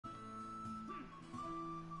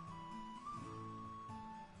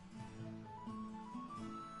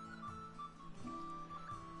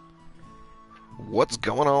What's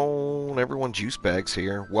going on, everyone? Juice Bags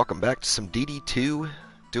here. Welcome back to some DD2.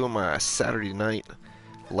 Doing my Saturday night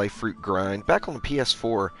Liferoot grind. Back on the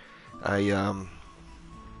PS4, I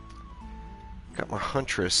got my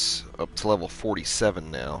Huntress up to level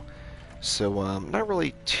 47 now. So not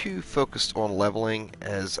really too focused on leveling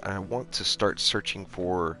as I want to start searching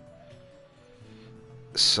for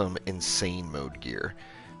some insane mode gear.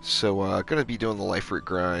 So gonna be doing the Liferoot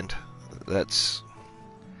grind. That's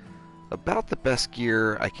about the best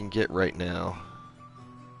gear I can get right now.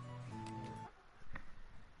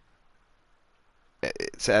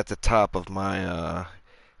 It's at the top of my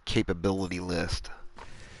capability list.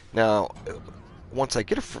 Now, once I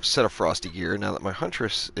get a set of Frosty gear, now that my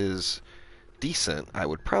Huntress is decent, I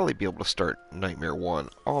would probably be able to start Nightmare 1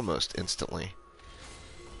 almost instantly.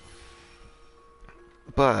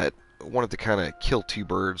 But I wanted to kind of kill two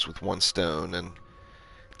birds with one stone and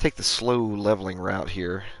take the slow leveling route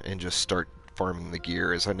here and just start farming the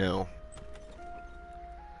gear, as I know,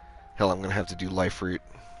 hell, I'm going to have to do Liferoot,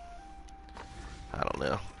 I don't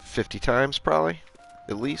know, 50 times probably,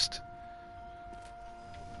 at least.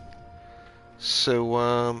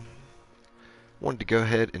 So, wanted to go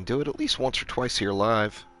ahead and do it at least once or twice here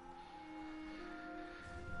live.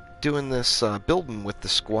 Doing this, building with the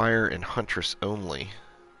Squire and Huntress only.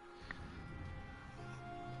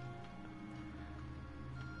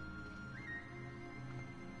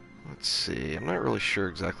 Let's see, I'm not really sure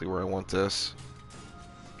exactly where I want this.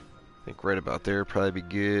 I think right about there would probably be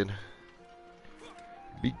good.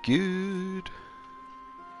 Be good.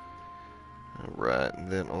 Alright,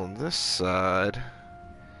 and then on this side,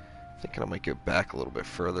 thinking I might go back a little bit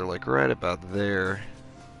further, like right about there.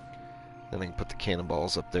 Then I can put the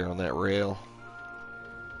cannonballs up there on that rail.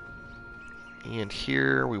 And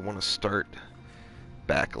here we want to start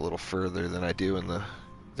back a little further than I do in the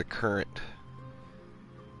current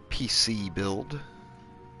PC build.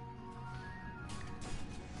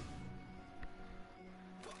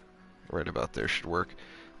 Right about there should work.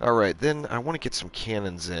 Alright, then I want to get some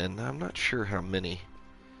cannons in. I'm not sure how many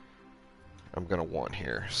I'm going to want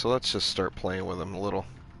here. So let's just start playing with them a little.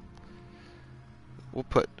 We'll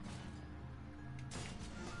put...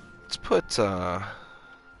 Let's put,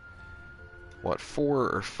 what, 4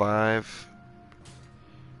 or 5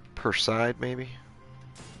 per side, maybe?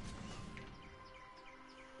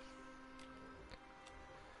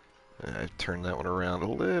 I've turned that one around a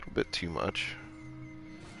little bit too much.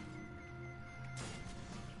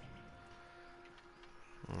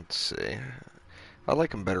 Let's see. I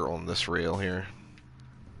like them better on this rail here.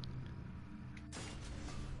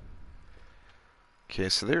 Okay,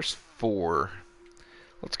 so there's 4.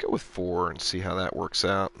 Let's go with 4 and see how that works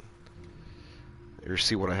out. Or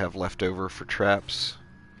see what I have left over for traps.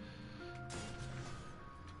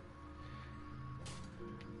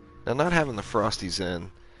 Now, not having the Frosties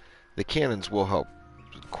in, the cannons will help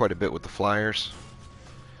quite a bit with the flyers,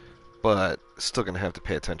 but still going to have to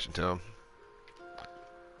pay attention to them.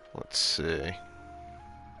 Let's see.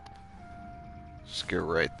 Just go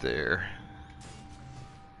right there.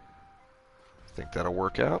 I think that'll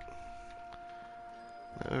work out.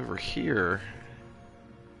 Over here,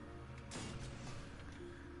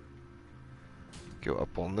 go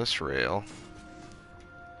up on this rail.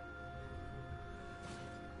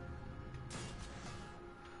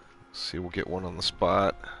 See, we'll get one on the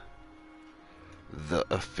spot. The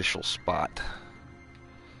official spot.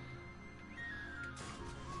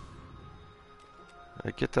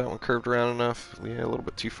 I get that one curved around enough? Yeah, a little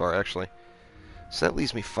bit too far, actually. So that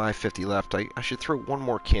leaves me 550 left. I should throw one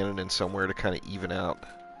more cannon in somewhere to kind of even out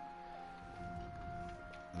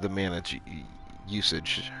the mana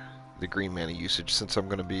usage, the green mana usage, since I'm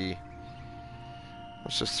going to be...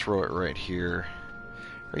 Let's just throw it right here.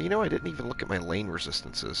 Or, you know, I didn't even look at my lane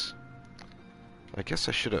resistances. I guess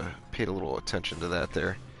I should have paid a little attention to that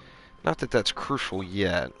there. Not that that's crucial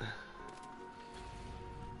yet.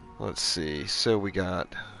 Let's see, so we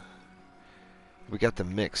got the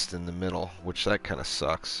mixed in the middle, which that kind of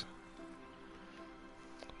sucks.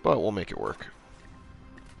 But we'll make it work.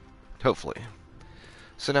 Hopefully.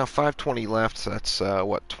 So now 520 left, so that's,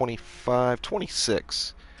 what, 25,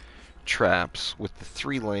 26 traps with the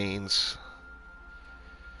 3 lanes.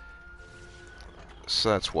 So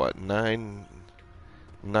that's what, 9,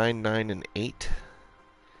 9, and 8?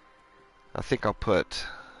 I think I'll put...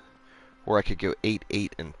 Or I could go 8,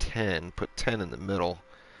 8, and 10. Put 10 in the middle,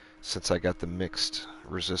 since I got the mixed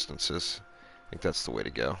resistances. I think that's the way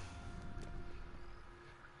to go.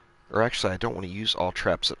 Or actually, I don't want to use all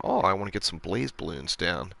traps at all. I want to get some blaze balloons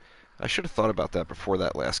down. I should have thought about that before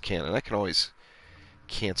that last cannon. I can always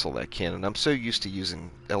cancel that cannon. I'm so used to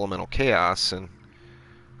using elemental chaos, and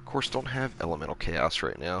of course, don't have elemental chaos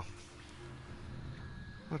right now.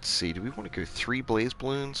 Let's see, do we want to go 3 blaze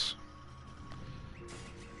balloons?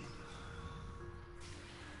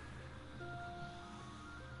 I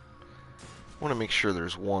want to make sure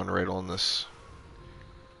there's one right on this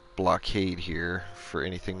blockade here for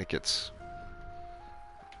anything that gets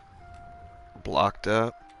blocked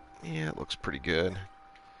up. Yeah, it looks pretty good.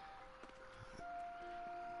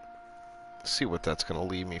 Let's see what that's going to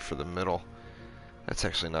leave me for the middle. That's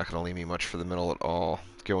actually not going to leave me much for the middle at all.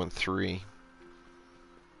 Going 3.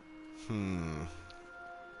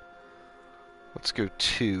 Let's go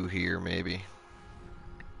 2 here, maybe.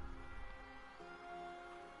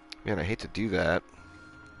 Man, I hate to do that.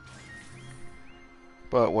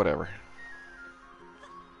 But whatever.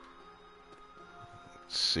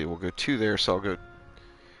 Let's see, we'll go 2 there, so I'll go...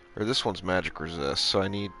 Or this one's magic resist, so I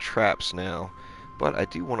need traps now. But I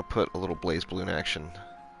do want to put a little blaze balloon action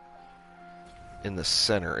in the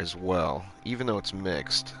center as well. Even though it's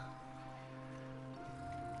mixed,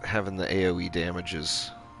 having the AoE damage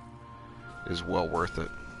is well worth it.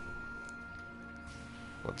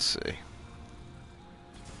 Let's see.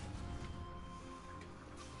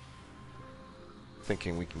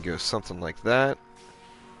 Thinking we can go something like that.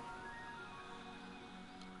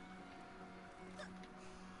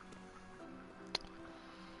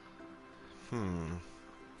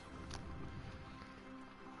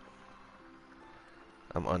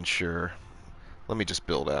 I'm unsure. Let me just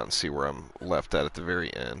build out and see where I'm left at the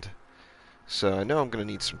very end. So I know I'm going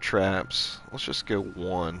to need some traps. Let's just go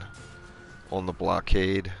 1 on the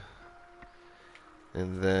blockade.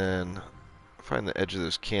 And then find the edge of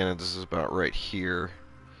those cannons. This is about right here.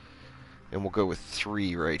 And we'll go with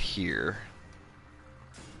 3 right here.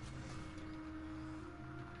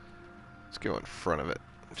 Let's go in front of it,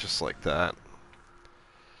 just like that.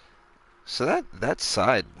 So that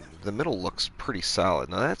side, the middle looks pretty solid.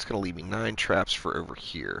 Now that's going to leave me 9 traps for over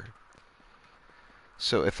here.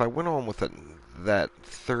 So if I went on with that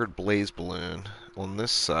 3rd blaze balloon on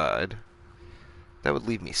this side, that would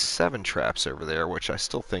leave me 7 traps over there, which I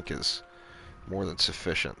still think is more than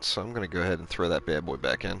sufficient. So I'm going to go ahead and throw that bad boy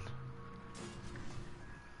back in.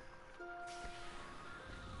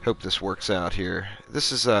 Hope this works out here.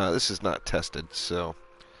 This is not tested, so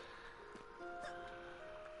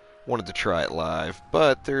wanted to try it live,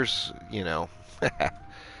 but there's, you know,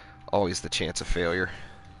 always the chance of failure.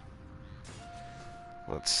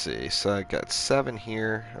 Let's see, so I got 7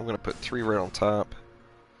 here. I'm going to put 3 right on top,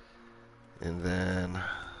 and then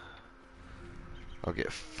I'll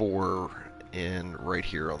get 4 in right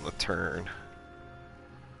here on the turn.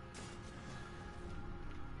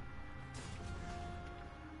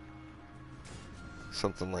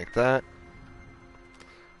 Something like that.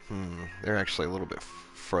 They're actually a little bit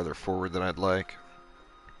farther forward than I'd like.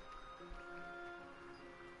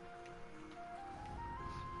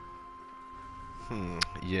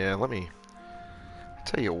 Yeah, let me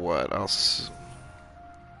tell you what, let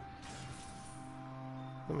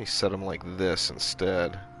me set them like this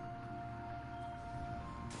instead.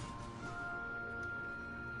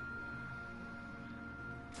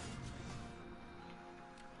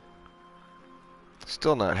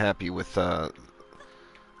 Still not happy with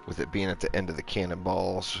it being at the end of the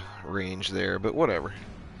cannonball's range there, but whatever.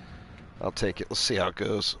 I'll take it. Let's see how it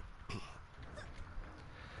goes.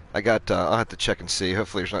 I'll have to check and see.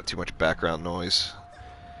 Hopefully there's not too much background noise.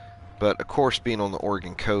 But of course, being on the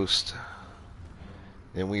Oregon coast,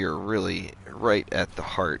 and we are really right at the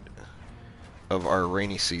heart of our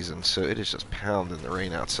rainy season, so it is just pounding the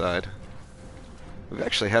rain outside. We've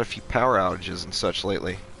actually had a few power outages and such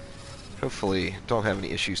lately. Hopefully don't have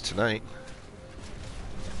any issues tonight.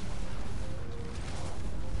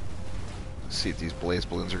 Let's see if these blaze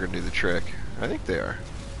balloons are going to do the trick. I think they are.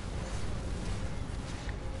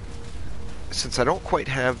 Since I don't quite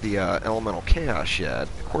have the elemental chaos yet,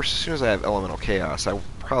 of course as soon as I have elemental chaos I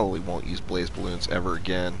probably won't use blaze balloons ever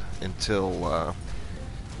again until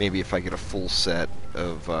maybe if I get a full set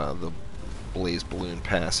of the blaze balloon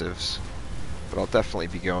passives. But I'll definitely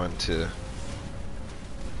be going to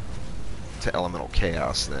elemental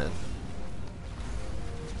chaos then.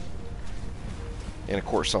 And of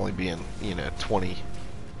course only being, you know, 20,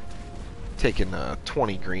 taking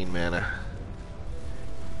 20 green mana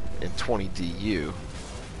and 20 DU,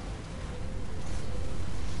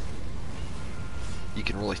 you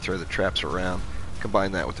can really throw the traps around.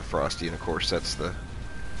 Combine that with the Frosty, and of course that's the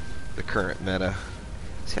current meta.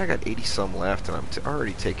 See, I got 80 some left, and I'm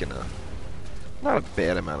already taking not a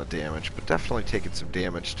bad amount of damage, but definitely taking some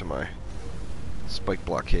damage to my spike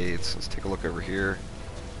blockades. Let's take a look over here.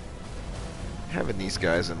 Having these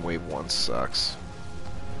guys in wave 1 sucks.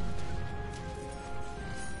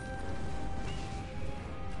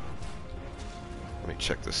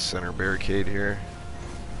 check the center barricade here.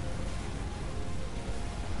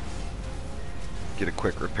 Get a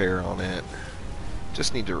quick repair on it.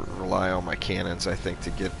 Just need to rely on my cannons, I think, to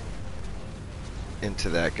get into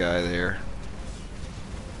that guy there.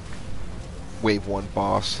 Wave 1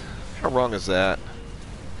 boss. How wrong is that?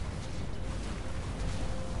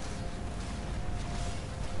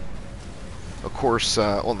 Of course,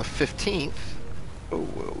 on the 15th... Oh,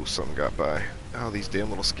 whoa, something got by. Oh, these damn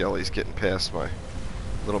little skellies getting past my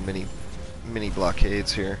little mini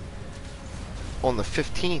blockades here. On the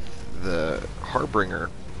 15th, the Harbinger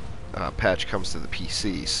patch comes to the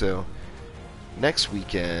PC, so next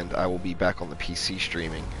weekend I will be back on the PC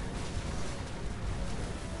streaming.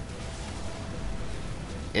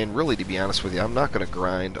 And really, to be honest with you, I'm not going to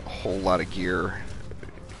grind a whole lot of gear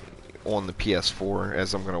on the PS4,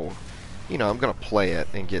 as I'm going to, you know, I'm going to play it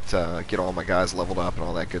and get all my guys leveled up and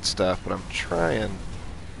all that good stuff. But I'm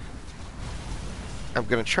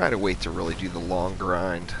going to try to wait to really do the long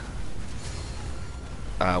grind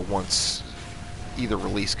once either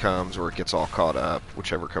release comes or it gets all caught up,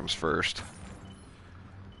 whichever comes first.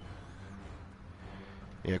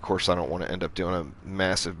 Yeah, of course, I don't want to end up doing a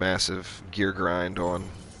massive gear grind on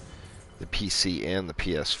the PC and the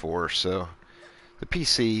PS4. So the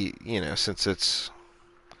PC, you know, since it's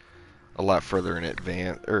a lot further in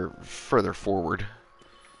advance or further forward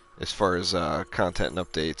as far as content and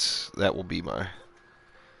updates, that will be my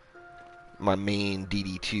main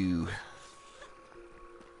DD2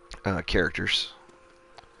 characters.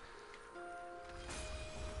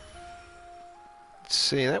 Let's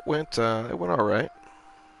see, that went all right.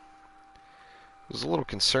 I was a little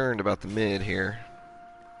concerned about the mid here.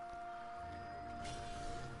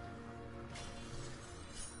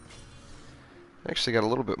 Actually got a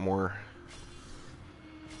little bit more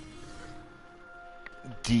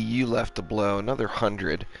DU left to blow, another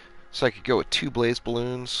 100. So I could go with 2 blaze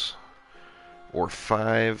balloons or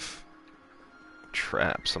 5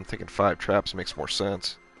 traps. I'm thinking 5 traps makes more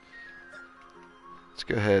sense. Let's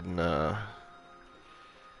go ahead and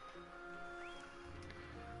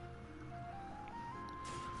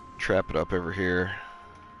trap it up over here.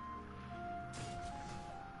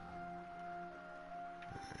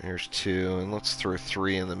 Here's 2, and let's throw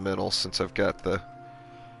 3 in the middle since I've got the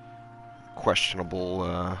questionable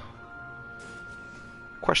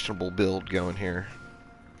build going here.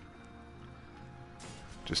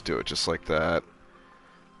 Just do it just like that.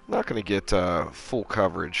 Not going to get full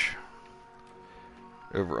coverage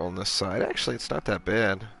over on this side. Actually, it's not that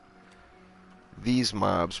bad. These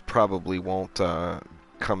mobs probably won't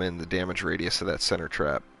come in the damage radius of that center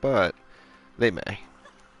trap, but they may.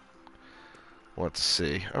 Let's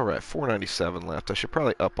see. Alright, 497 left. I should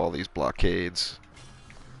probably up all these blockades.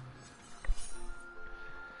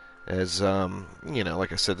 As, you know,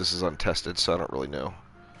 like I said, this is untested, so I don't really know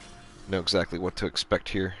exactly what to expect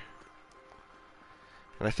here.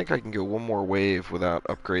 And I think I can go one more wave without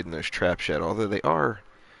upgrading those traps yet, although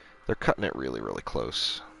they're cutting it really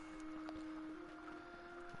close.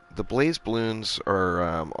 The blaze balloons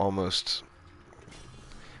are almost...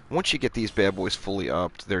 Once you get these bad boys fully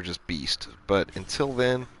upped, they're just beast. But until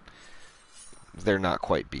then, they're not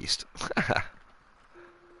quite beast.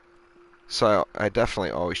 So I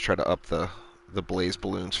definitely always try to up the blaze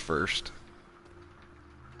balloons first.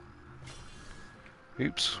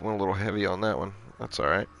 Oops, went a little heavy on that one. That's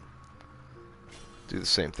alright. Do the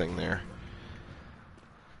same thing there.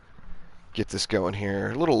 Get this going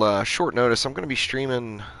here. A little short notice. I'm going to be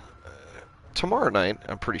streaming tomorrow night,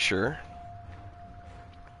 I'm pretty sure.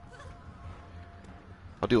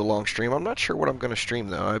 I'll do a long stream. I'm not sure what I'm going to stream,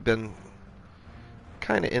 though. I've been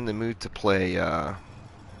kind of in the mood to play a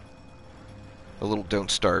little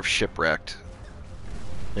Don't Starve Shipwrecked.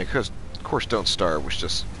 Because, of course, Don't Starve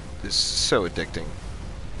is so addicting.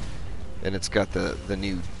 And it's got the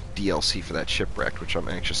new DLC for that Shipwrecked, which I'm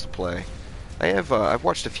anxious to play. I've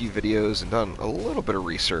watched a few videos and done a little bit of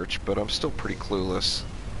research, but I'm still pretty clueless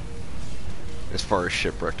as far as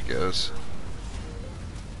Shipwrecked goes.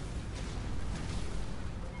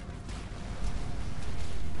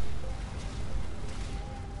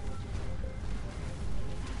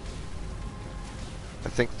 I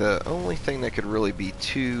think the only thing that could really be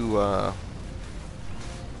too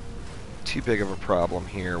big of a problem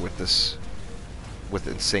here with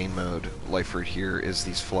insane mode Liferoot here is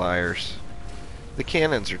these flyers. The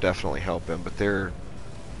cannons are definitely helping, but they're,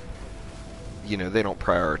 you know, they don't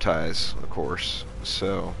prioritize, of course,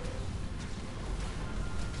 so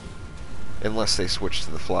unless they switch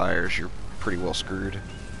to the flyers, you're pretty well screwed.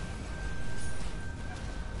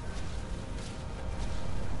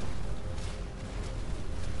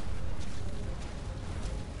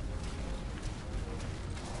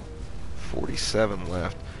 27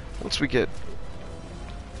 left. Once we get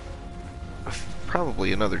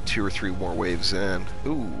probably another 2 or 3 more waves in.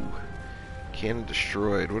 Ooh, cannon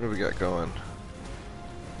destroyed. What do we got going?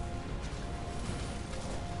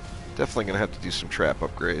 Definitely gonna have to do some trap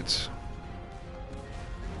upgrades.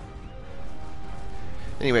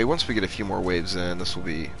 Anyway, once we get a few more waves in, this will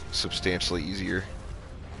be substantially easier.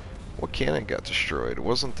 What cannon got destroyed? It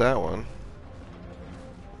wasn't that one.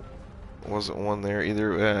 Wasn't one there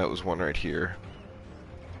either. It was one right here.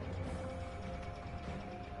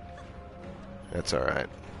 That's alright.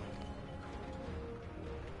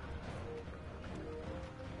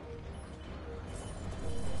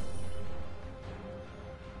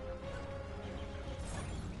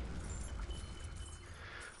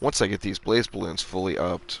 Once I get these blaze balloons fully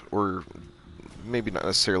upped, or maybe not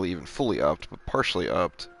necessarily even fully upped, but partially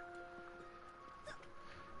upped,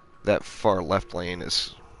 that far left lane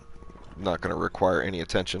is not going to require any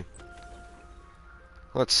attention.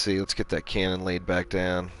 Let's see, let's get that cannon laid back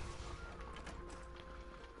down.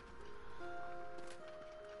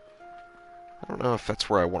 I don't know if that's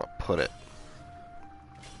where I want to put it.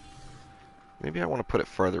 Maybe I want to put it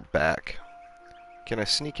farther back. Can I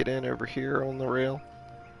sneak it in over here on the rail?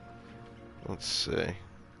 Let's see. Yeah,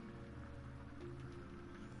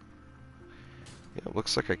 it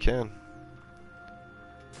looks like I can.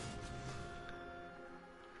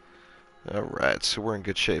 Alright, so we're in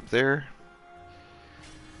good shape there.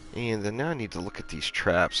 And then now I need to look at these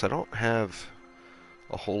traps. I don't have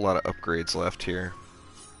a whole lot of upgrades left here.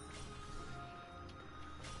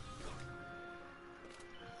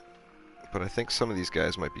 But I think some of these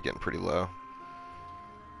guys might be getting pretty low.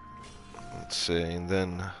 Let's see, and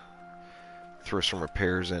then throw some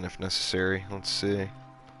repairs in if necessary. Let's see.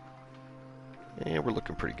 Yeah, we're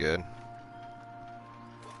looking pretty good.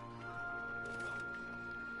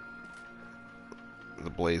 The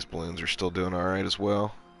blaze balloons are still doing alright as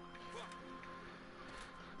well.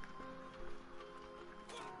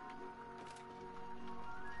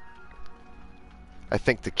 I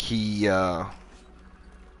think the key,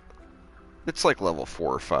 it's like level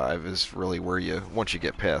 4 or 5 is really where you, once you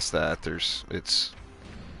get past that, it's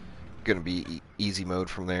going to be easy mode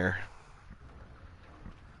from there.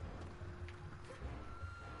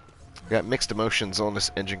 Got mixed emotions on this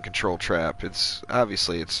engine control trap.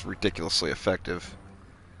 Obviously it's ridiculously effective,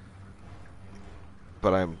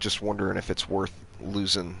 but I'm just wondering if it's worth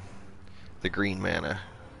losing the green mana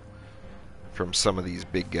from some of these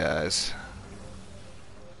big guys.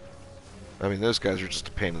 I mean, those guys are just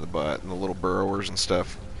a pain in the butt, and the little burrowers and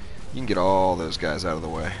stuff. You can get all those guys out of the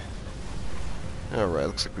way. Alright,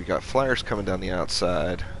 looks like we got flyers coming down the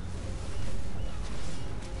outside.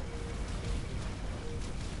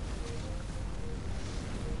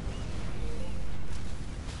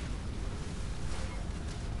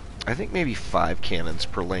 I think maybe 5 cannons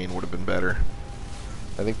per lane would have been better.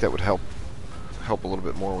 I think that would help a little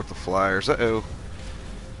bit more with the flyers. Uh-oh.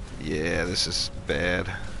 Yeah, this is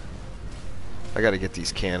bad. I gotta get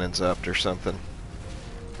these cannons upped or something,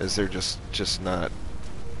 as they're just not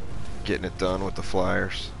getting it done with the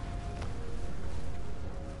flyers.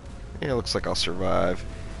 Yeah, looks like I'll survive.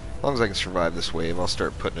 As long as I can survive this wave, I'll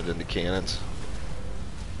start putting it into cannons.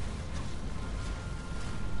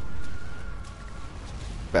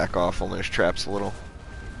 Back off on those traps a little.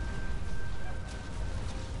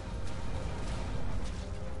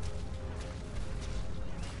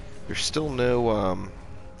 There's still no,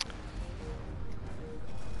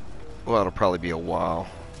 well, it'll probably be a while,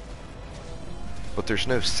 but there's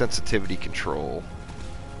no sensitivity control,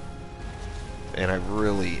 and I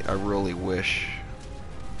really wish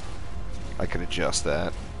I could adjust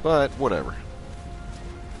that, but whatever.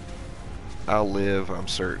 I'll live, I'm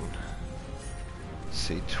certain. Let's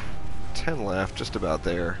see, 10 left, just about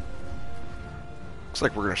there. Looks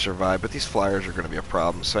like we're going to survive, but these flyers are going to be a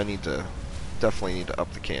problem, so I definitely need to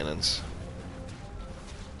up the cannons.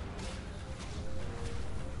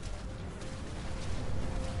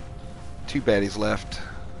 Two baddies left.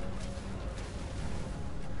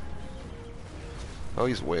 Oh,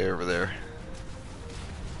 he's way over there.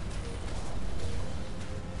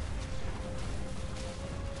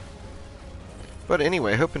 But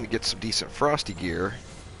anyway, hoping to get some decent frosty gear.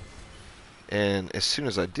 And as soon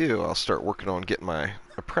as I do, I'll start working on getting my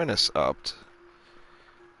apprentice upped.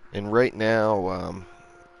 And right now,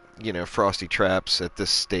 you know, frosty traps at this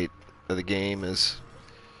state of the game is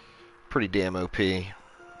pretty damn OP.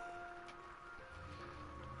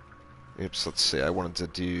 Oops, let's see, I wanted to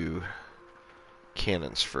do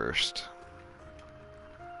cannons first.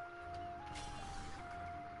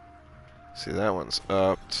 See, that one's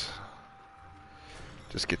upped.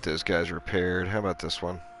 Just get those guys repaired. How about this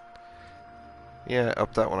one? Yeah,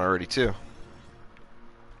 up that one already too.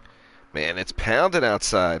 Man, it's pounding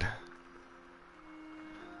outside.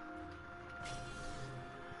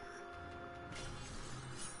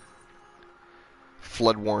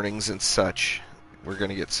 Flood warnings and such. We're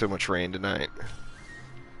gonna get so much rain tonight.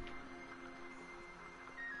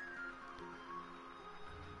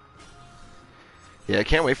 Yeah, I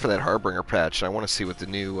can't wait for that Harbinger patch. I want to see what the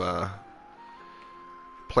new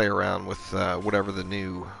play around with whatever the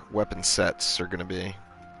new weapon sets are gonna be.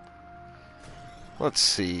 Let's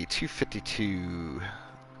see, 252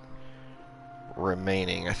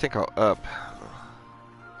 remaining. I think I'll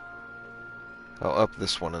up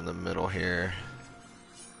this one in the middle here.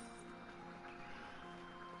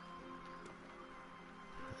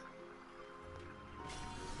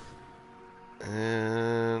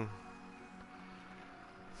 And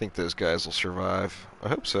I think those guys will survive. I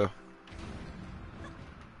hope so.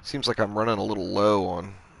 Seems like I'm running a little low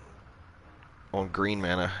on green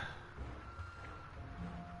mana.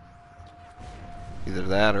 Either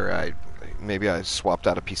that or maybe I swapped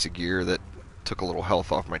out a piece of gear that took a little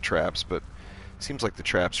health off my traps, but it seems like the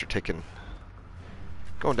traps are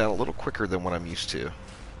going down a little quicker than what I'm used to.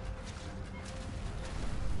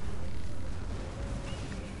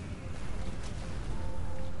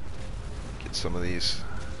 Get some of these.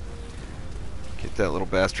 Get that little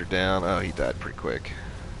bastard down. Oh, he died pretty quick.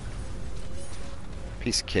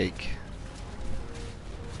 Piece of cake.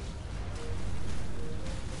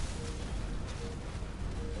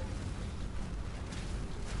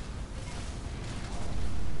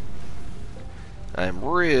 I'm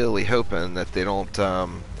really hoping that they don't,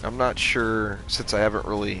 I'm not sure, since I haven't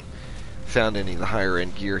really found any of the higher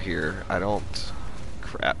end gear here,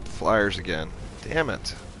 crap, flyers again. Damn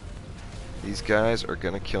it. These guys are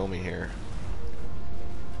gonna kill me here.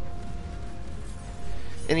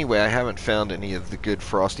 Anyway, I haven't found any of the good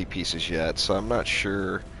frosty pieces yet, so I'm not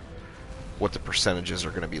sure what the percentages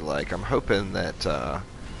are gonna be like. I'm hoping that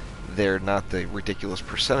they're not the ridiculous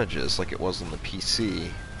percentages like it was on the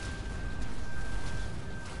PC.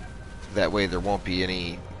 That way there won't be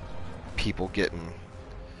any people getting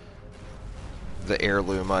the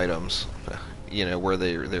heirloom items, you know, where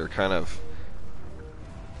they're kind of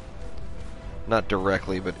not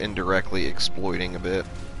directly but indirectly exploiting a bit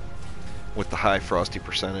with the high frosty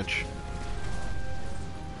percentage.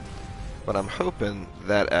 But I'm hoping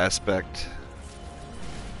that aspect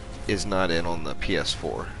is not in on the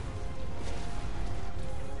PS4.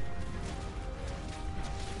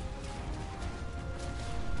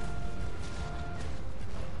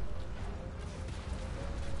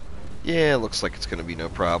 Yeah, looks like it's going to be no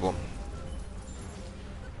problem.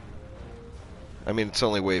 I mean, it's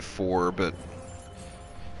only wave 4, but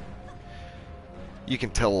you can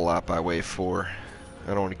tell a lot by wave 4. I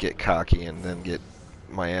don't want to get cocky and then get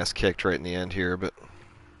my ass kicked right in the end here, but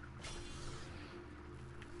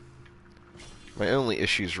my only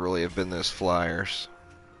issues really have been those flyers.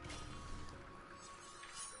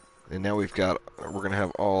 And now we're going to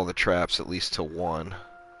have all the traps at least till 1.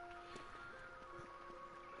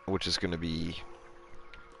 Which is going to be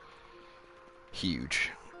huge.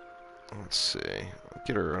 Let's see.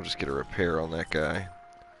 I'll just get a repair on that guy.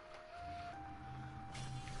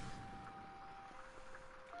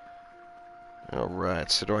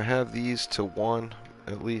 Alright, so do I have these to 1?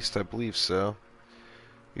 At least, I believe so.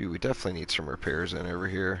 Ooh, we definitely need some repairs in over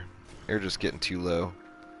here. They're just getting too low.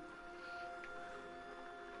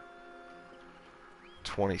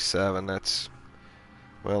 27, that's...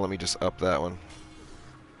 Well, let me just up that one.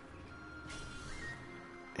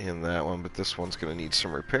 And that one, but this one's going to need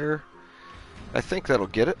some repair. I think that'll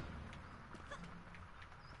get it.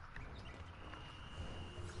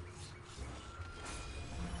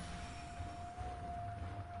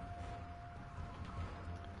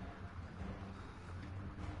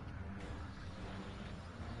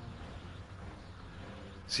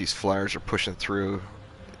 These flyers are pushing through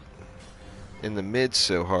in the mid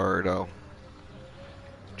so hard. I'll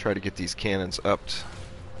try to get these cannons upped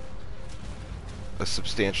a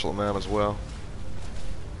substantial amount as well.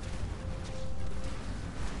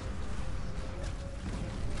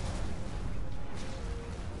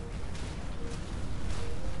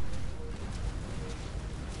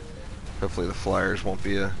 Hopefully the flyers won't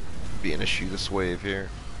be an issue this wave here.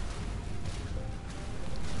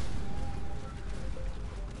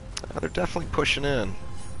 They're definitely pushing in.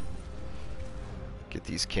 Get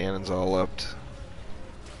these cannons all upped.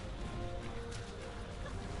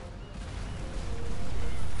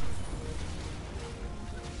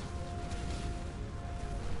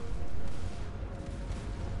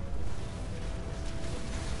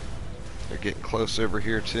 They're getting close over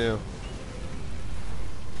here too.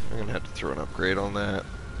 gonna have to throw an upgrade on that.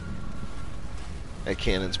 That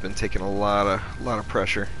cannon's been taking a lot of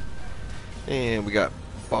pressure. And we got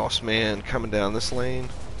Boss Man coming down this lane.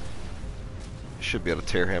 Should be able to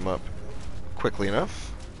tear him up quickly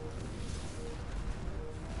enough.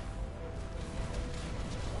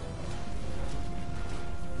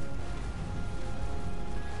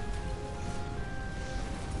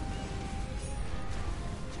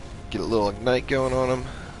 Get a little ignite going on him.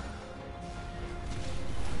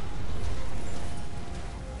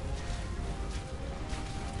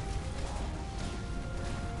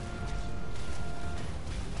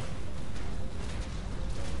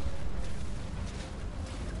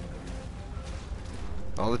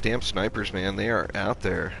 All the damn snipers, man, they are out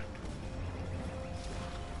there.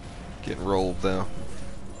 Getting rolled, though.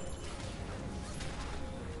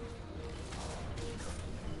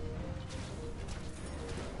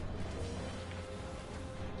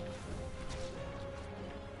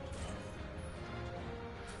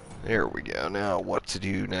 There we go. Now, what to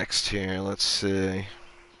do next here? Let's see.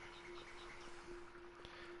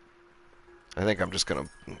 I think I'm just gonna...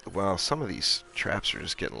 Wow, some of these traps are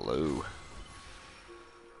just getting low.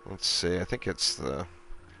 Let's see. I think it's the...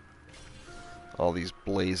 all these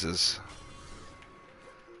blazes.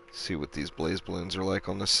 See what these blaze balloons are like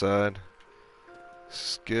on this side.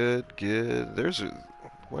 This is good, good. There's a...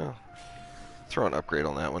 well, throw an upgrade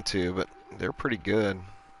on that one too, but they're pretty good.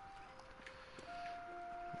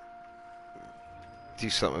 Do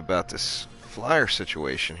something about this flyer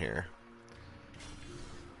situation here.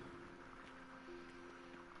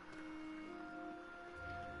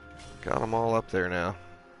 Got them all up there now.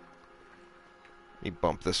 Let me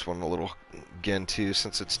bump this one a little again too,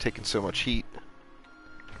 since it's taking so much heat.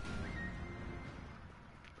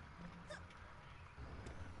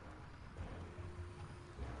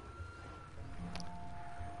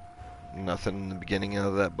 Nothing in the beginning out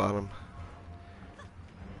of that bottom.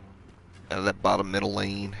 Out of that bottom middle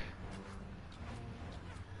lane.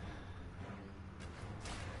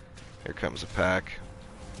 Here comes a pack.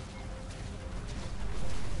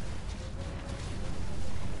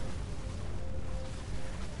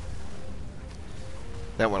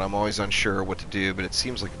 That one I'm always unsure what to do, but it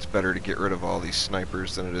seems like it's better to get rid of all these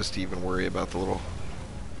snipers than it is to even worry about the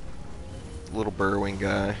little burrowing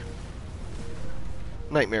guy.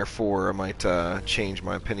 Nightmare 4, I might change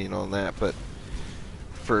my opinion on that, but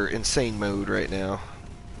for insane mode right now.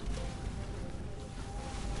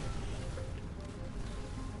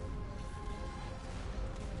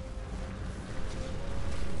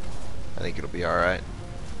 I think it'll be alright.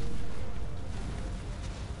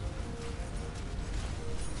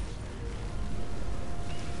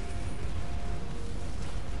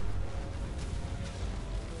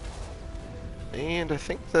 And I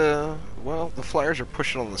think the flyers are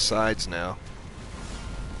pushing on the sides now.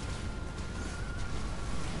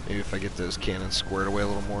 Maybe if I get those cannons squared away a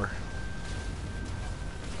little more.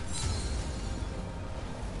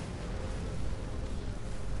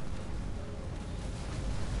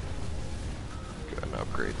 Go ahead and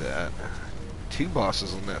upgrade that. 2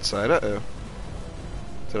 bosses on that side. Uh-oh.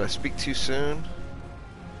 Did I speak too soon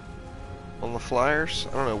on the flyers?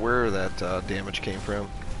 I don't know where that damage came from.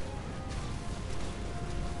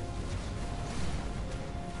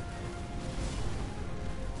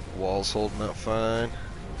 Wall's holding up fine.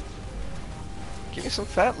 Give me some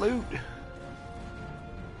fat loot. I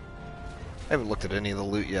haven't looked at any of the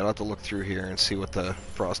loot yet. I'll have to look through here and see what the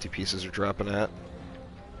frosty pieces are dropping at.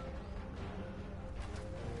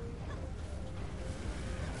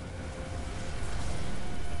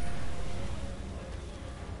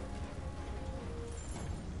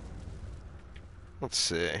 Let's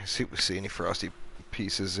see if we see any frosty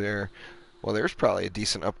pieces there. Well, there's probably a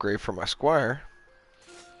decent upgrade for my squire.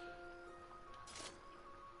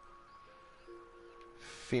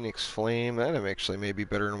 Phoenix Flame, that actually may be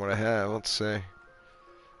better than what I have. Let's see.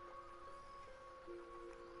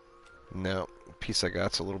 No, the piece I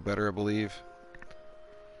got's a little better, I believe.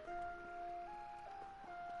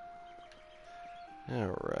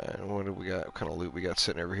 Alright, what do we got? What kind of loot we got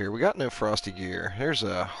sitting over here? We got no frosty gear. There's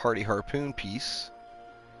a Hardy Harpoon piece.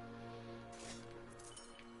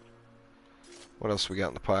 What else we got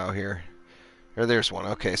in the pile here? There's one.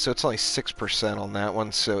 Okay, so it's only 6% on that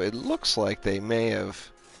one, so it looks like they may have...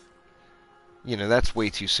 You know, that's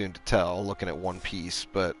way too soon to tell, looking at one piece,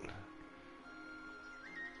 but...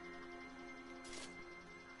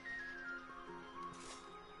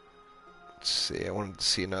 Let's see, I wanted to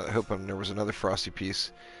see another... I hope there was another frosty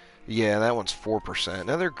piece. Yeah, that one's 4%.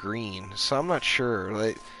 Now they're green, so I'm not sure.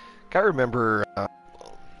 Like, I remember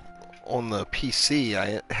on the PC,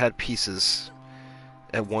 I had pieces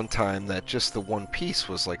at one time that just the one piece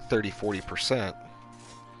was like 30-40%.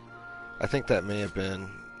 I think that may have been,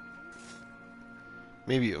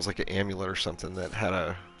 maybe it was like an amulet or something that had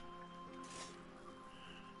a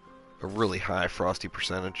really high frosty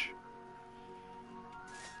percentage.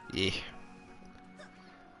 Yeah.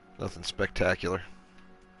 Nothing spectacular.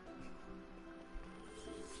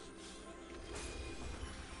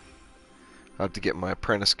 I'll have to get my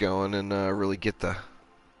apprentice going and really get the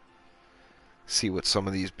see what some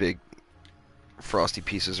of these big frosty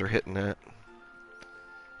pieces are hitting at.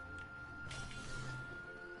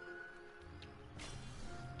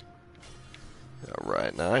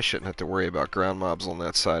 Alright, now I shouldn't have to worry about ground mobs on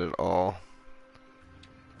that side at all.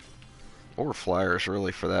 Or flyers,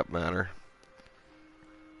 really, for that matter.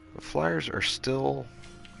 The flyers are still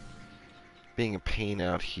being a pain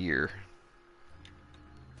out here.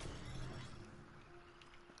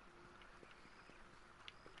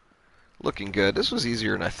 Looking good. This was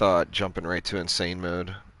easier than I thought, jumping right to insane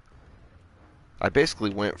mode. I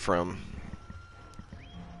basically went from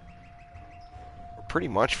pretty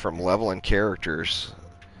much from leveling characters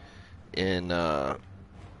in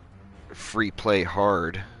free play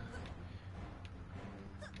hard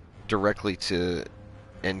directly to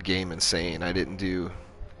end game insane. I didn't do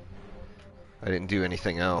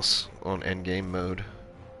anything else on end game mode.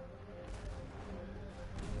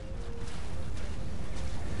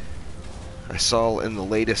 I saw in the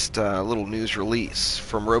latest little news release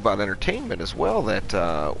from Robot Entertainment as well that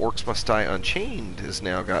Orcs Must Die Unchained has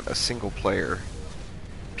now got a single player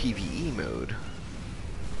PvE mode,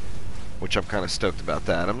 which I'm kind of stoked about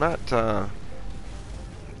that. I'm not,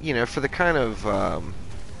 you know, for the kind of,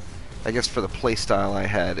 I guess for the playstyle I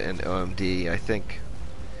had in OMD, I think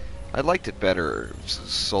I liked it better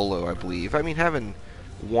solo, I believe. I mean, having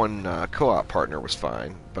one co-op partner was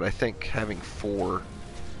fine, but I think having 4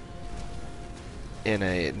 in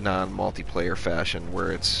a non-multiplayer fashion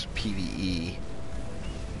where it's PvE,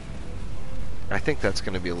 I think that's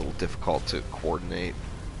going to be a little difficult to coordinate.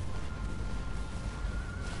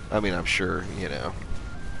 I mean, I'm sure, you know,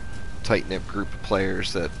 tight-knit group of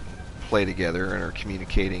players that play together and are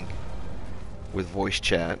communicating with voice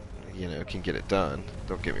chat, you know, can get it done.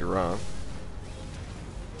 Don't get me wrong.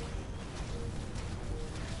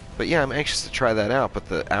 But yeah, I'm anxious to try that out, but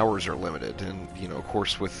the hours are limited. And, you know, of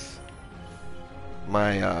course, with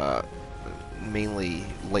my mainly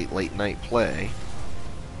late night play,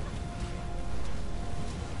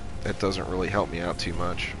 that doesn't really help me out too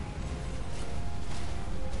much.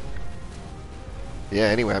 Yeah,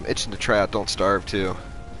 anyway, I'm itching to try out Don't Starve too.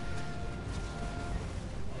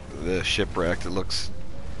 The Shipwrecked, it looks,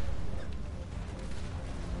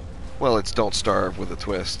 well, it's Don't Starve with a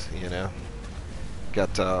twist, you know.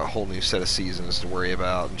 Got a whole new set of seasons to worry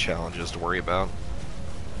about and challenges to worry about.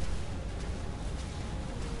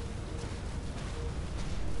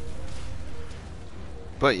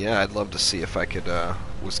 But yeah, I'd love to see if I could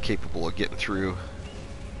was capable of getting through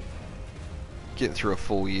a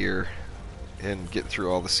full year and getting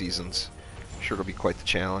through all the seasons. I'm sure it'll be quite the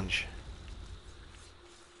challenge.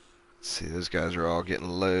 Let's see, those guys are all getting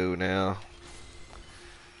low now.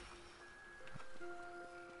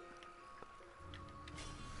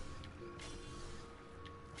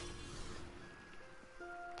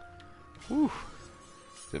 Whew.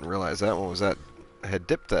 Didn't realize that one was that, I had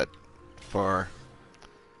dipped that far.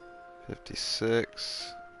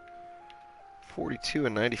 56, 42,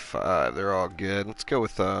 and 95. They're all good. Let's go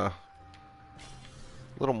with a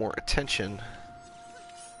little more attention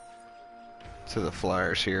to the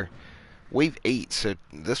flyers here. Wave 8, so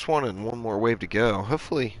this one and one more wave to go.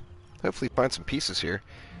 Hopefully find some pieces here.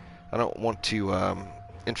 I don't want to,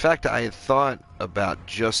 in fact, I had thought about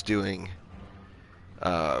just doing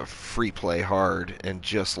free play hard and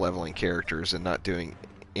just leveling characters and not doing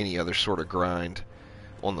any other sort of grind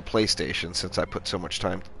on the PlayStation, since I put so much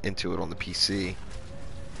time into it on the PC.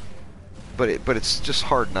 But it's just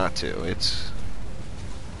hard not to. It's,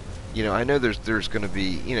 you know, I know there's going to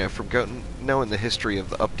be, you know, from knowing the history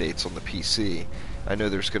of the updates on the PC, I know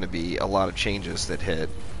there's going to be a lot of changes that hit.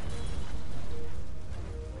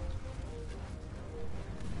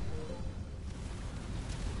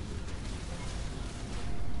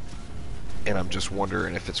 And I'm just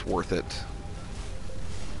wondering if it's worth it,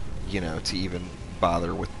 you know, to even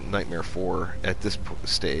bother with Nightmare 4 at this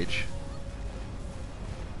stage.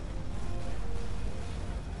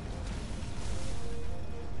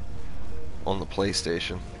 On the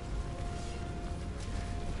PlayStation.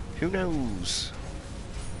 Who knows?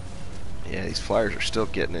 Yeah, these flyers are still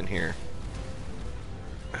getting in here.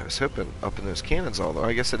 I was hoping up in those cannons, although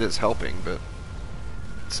I guess it is helping, but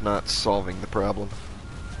it's not solving the problem.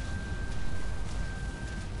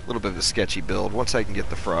 little bit of a sketchy build. Once I can get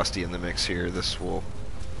the Frosty in the mix here, this will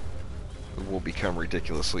become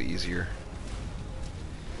ridiculously easier.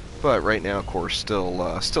 But right now, of course, still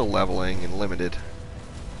leveling and limited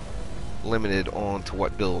on to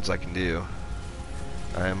what builds I can do.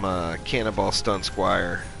 I'm Cannonball Stun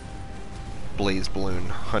Squire, Blaze Balloon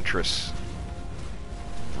Huntress.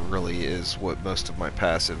 Really is what most of my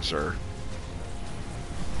passives are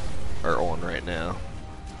on right now.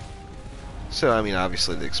 So I mean,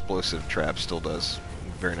 obviously the explosive trap still does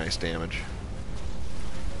very nice damage.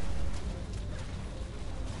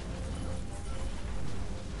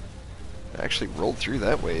 I actually rolled through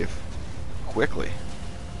that wave quickly.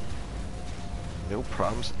 No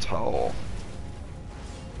problems at all.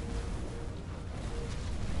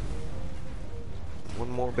 One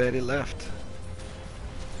more baddie left.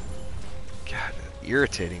 God,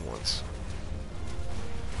 irritating ones.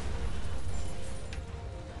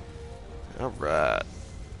 Alright.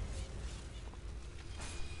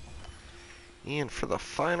 And for the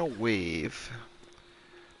final wave,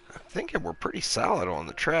 I think we're pretty solid on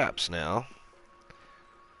the traps now.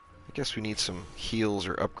 I guess we need some heals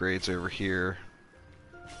or upgrades over here.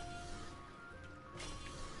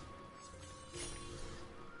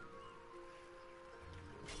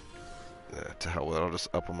 To hell with it, I'll just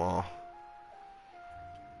up them all.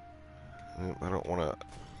 I don't want to...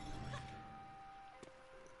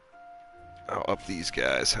 I'll up these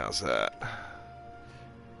guys, how's that?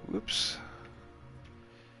 Whoops.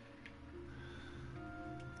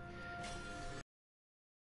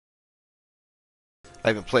 I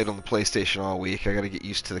haven't played on the PlayStation all week. I gotta get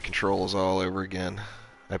used to the controls all over again.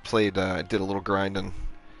 I played, did a little grinding,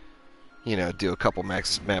 you know, do a couple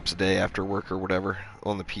maps a day after work or whatever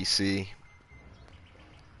on the PC.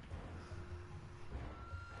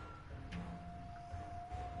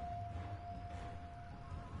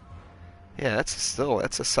 Yeah,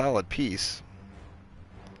 that's a solid piece.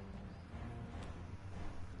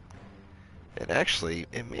 And actually,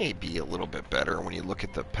 it may be a little bit better when you look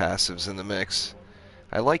at the passives in the mix.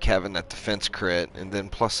 I like having that defense crit, and then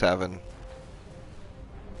plus having,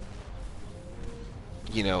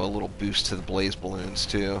 you know, a little boost to the blaze balloons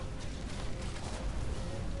too.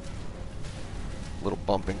 A little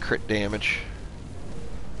bump in crit damage.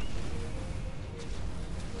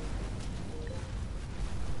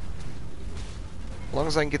 As long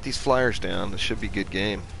as I can get these flyers down, this should be a good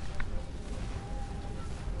game.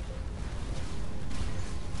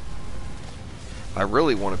 I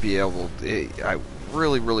really want to be able to, I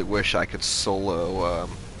really wish I could solo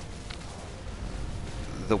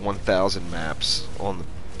the 1000 maps on the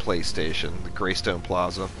PlayStation, the Greystone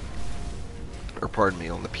Plaza, or pardon me,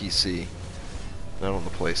 on the PC, not on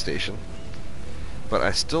the PlayStation. But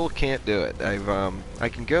I still can't do it. I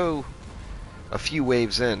can go a few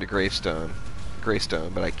waves into Greystone,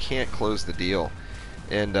 but I can't close the deal.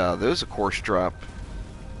 And those, of course, drop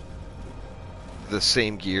the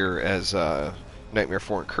same gear as Nightmare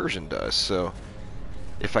 4 Incursion does. So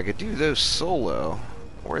if I could do those solo,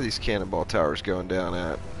 where are these cannonball towers going down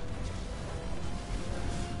at?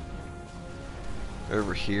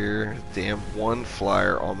 Over here. Damn, one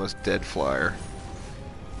flyer, almost dead flyer.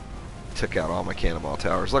 Took out all my cannonball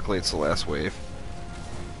towers. Luckily it's the last wave.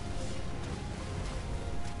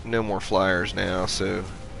 No more flyers now, so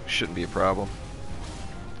shouldn't be a problem.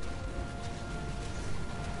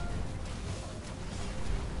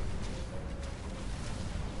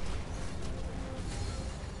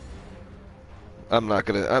 I'm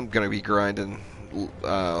gonna be grinding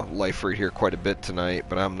Liferoot here quite a bit tonight,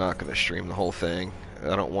 but I'm not gonna stream the whole thing.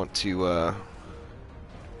 I don't want to,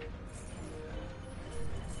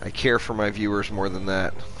 I care for my viewers more than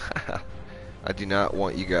that. I do not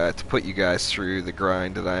want you guys to put you guys through the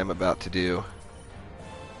grind that I am about to do.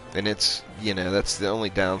 And it's, you know, that's the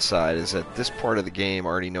only downside, is that this part of the game,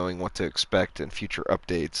 already knowing what to expect in future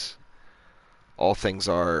updates,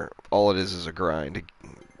 all it is a grind,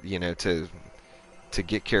 you know, to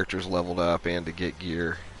get characters leveled up and to get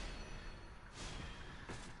gear.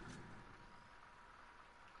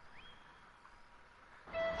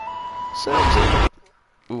 So,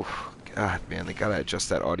 ooh, God, man, they gotta adjust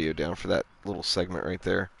that audio down for that little segment right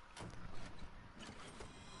there.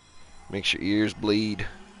 Makes your ears bleed.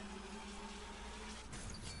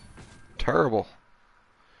 Terrible.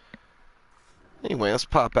 Anyway, let's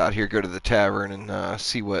pop out here, go to the tavern, and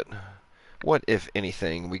see what, if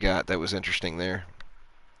anything, we got that was interesting there.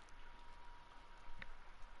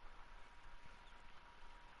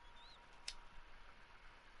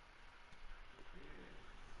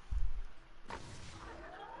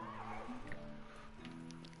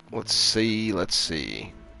 Let's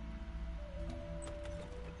see.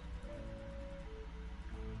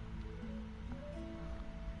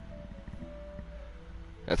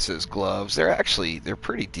 Lance's gloves. They're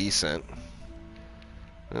pretty decent.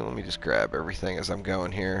 Well, let me just grab everything as I'm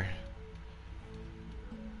going here.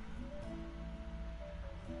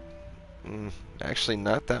 Actually,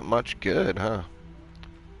 not that much good, huh?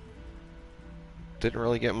 Didn't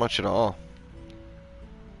really get much at all.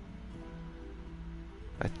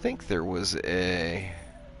 I think there was a...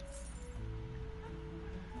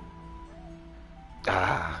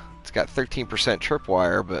 it's got 13%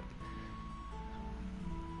 tripwire, but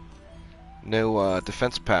no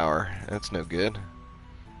defense power. That's no good.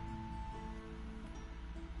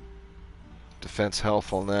 Defense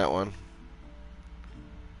health on that one.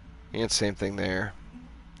 And same thing there.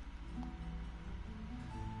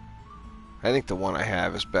 I think the one I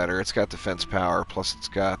have is better. It's got defense power, plus it's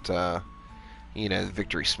got, you know, the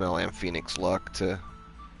Victory Smell and Phoenix Luck to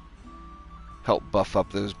help buff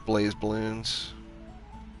up those blaze balloons.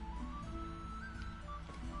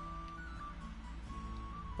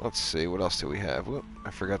 Let's see, what else do we have? Whoop, I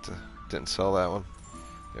forgot to, didn't sell that one.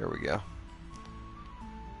 There we go.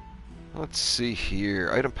 Let's see here.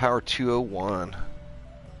 Item power 201.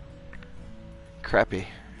 Crappy.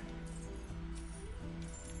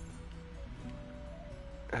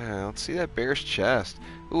 Let's see that bear's chest.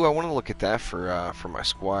 Ooh, I want to look at that for my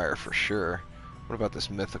squire for sure. What about this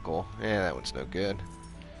mythical? Yeah, that one's no good.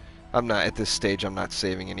 I'm not at this stage. I'm not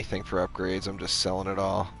saving anything for upgrades. I'm just selling it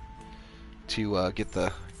all to get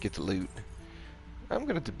the loot. I'm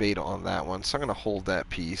gonna debate on that one, so I'm gonna hold that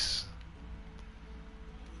piece.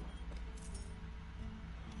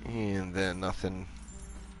 And then nothing.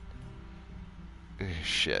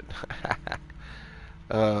 Shit.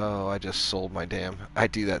 Oh, I just sold my damn... I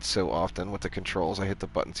do that so often with the controls. I hit the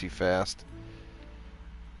button too fast.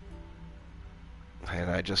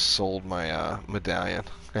 And I just sold my medallion.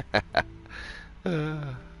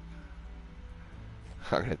 I'm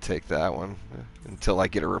gonna take that one until I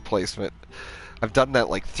get a replacement. I've done that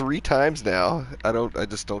like 3 times now. I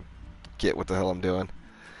just don't get what the hell I'm doing.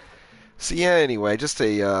 So yeah, anyway, just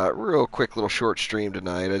a real quick little short stream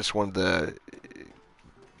tonight. I just wanted to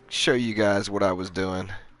show you guys what I was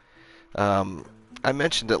doing. I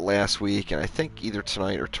mentioned it last week, and I think either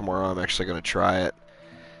tonight or tomorrow I'm actually going to try it.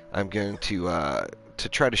 I'm going to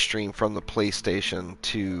try to stream from the PlayStation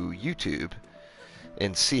to YouTube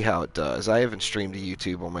and see how it does. I haven't streamed to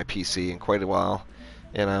YouTube on my PC in quite a while,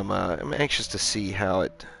 and I'm anxious to see how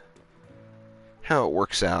it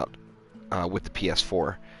works out with the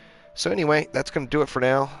PS4. So anyway, that's going to do it for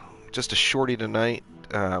now. Just a shorty tonight.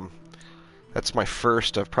 That's my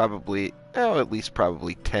first of probably, at least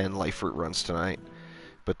probably 10 Liferoot runs tonight.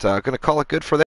 But going to call it good for that.